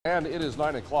And it is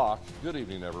 9 o'clock. Good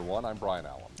evening, everyone. I'm Brian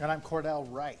Allen. And I'm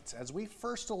Cordell Wright. As we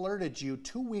first alerted you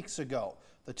 2 weeks ago,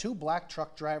 the two black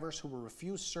truck drivers who were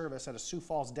refused service at a Sioux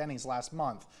Falls Denny's last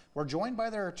month were joined by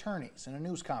their attorneys in a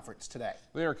news conference today.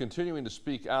 They are continuing to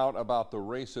speak out about the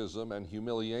racism and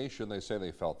humiliation they say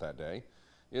they felt that day.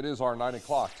 It is our 9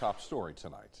 o'clock top story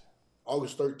tonight.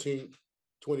 August 13th,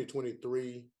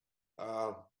 2023,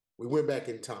 we went back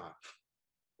in time.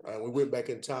 We went back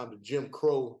in time to Jim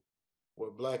Crow, where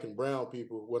black and brown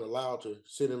people weren't allowed to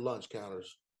sit in lunch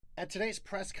counters. At today's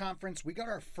press conference, we got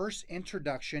our first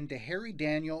introduction to Harry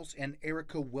Daniels and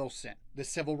Erica Wilson, the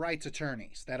civil rights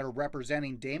attorneys that are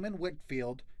representing Damon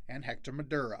Whitfield and Hector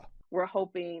Madura. We're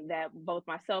hoping that both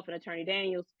myself and Attorney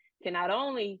Daniels can not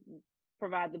only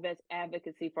provide the best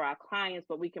advocacy for our clients,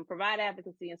 but we can provide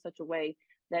advocacy in such a way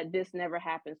that this never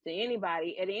happens to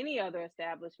anybody at any other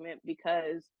establishment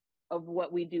because of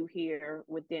what we do here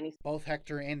with Denny. Both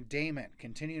Hector and Damon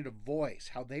continue to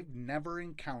voice how they've never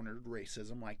encountered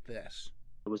racism like this.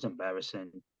 It was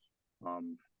embarrassing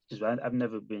because I've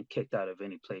never been kicked out of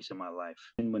any place in my life.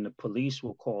 And when the police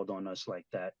were called on us like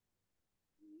that,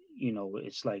 you know,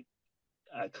 it's like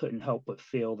I couldn't help but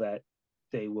feel that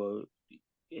they were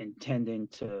intending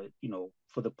to, you know,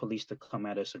 for the police to come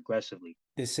at us aggressively.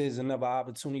 This is another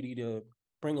opportunity to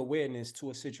bring awareness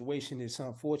to a situation that's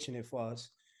unfortunate for us.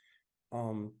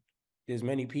 There's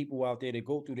many people out there that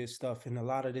go through this stuff, and a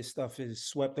lot of this stuff is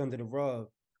swept under the rug.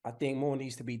 I think more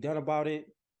needs to be done about it.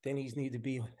 Denny's need to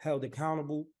be held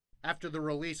accountable. After the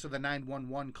release of the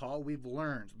 911 call, we've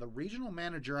learned the regional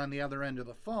manager on the other end of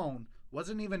the phone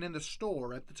wasn't even in the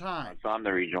store at the time. So I'm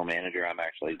the regional manager. I'm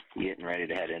actually getting ready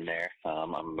to head in there.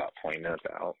 I'm about 20 minutes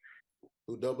out.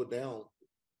 Who doubled down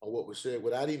on what was said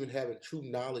without even having true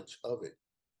knowledge of it,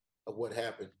 of what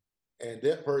happened. And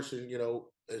that person, you know,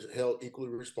 is held equally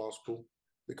responsible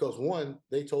because, one,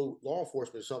 they told law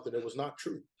enforcement something that was not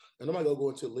true. And I'm not going to go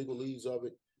into the legalese of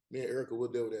it. Me and Erica will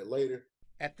deal with that later.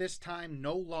 At this time,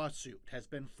 no lawsuit has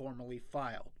been formally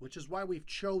filed, which is why we've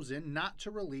chosen not to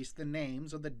release the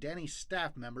names of the Denny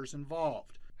staff members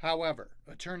involved. However,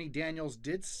 Attorney Daniels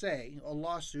did say a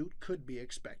lawsuit could be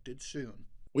expected soon.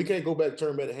 We can't go back and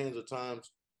turn back the hands of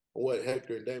times on what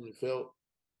Hector and Damon felt,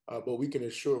 but we can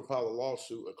ensure file a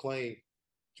lawsuit, a claim,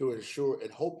 to ensure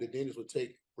and hope that Dennis would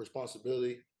take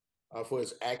responsibility for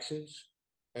his actions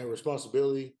and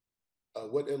responsibility.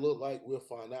 What it looked like, we'll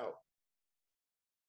find out.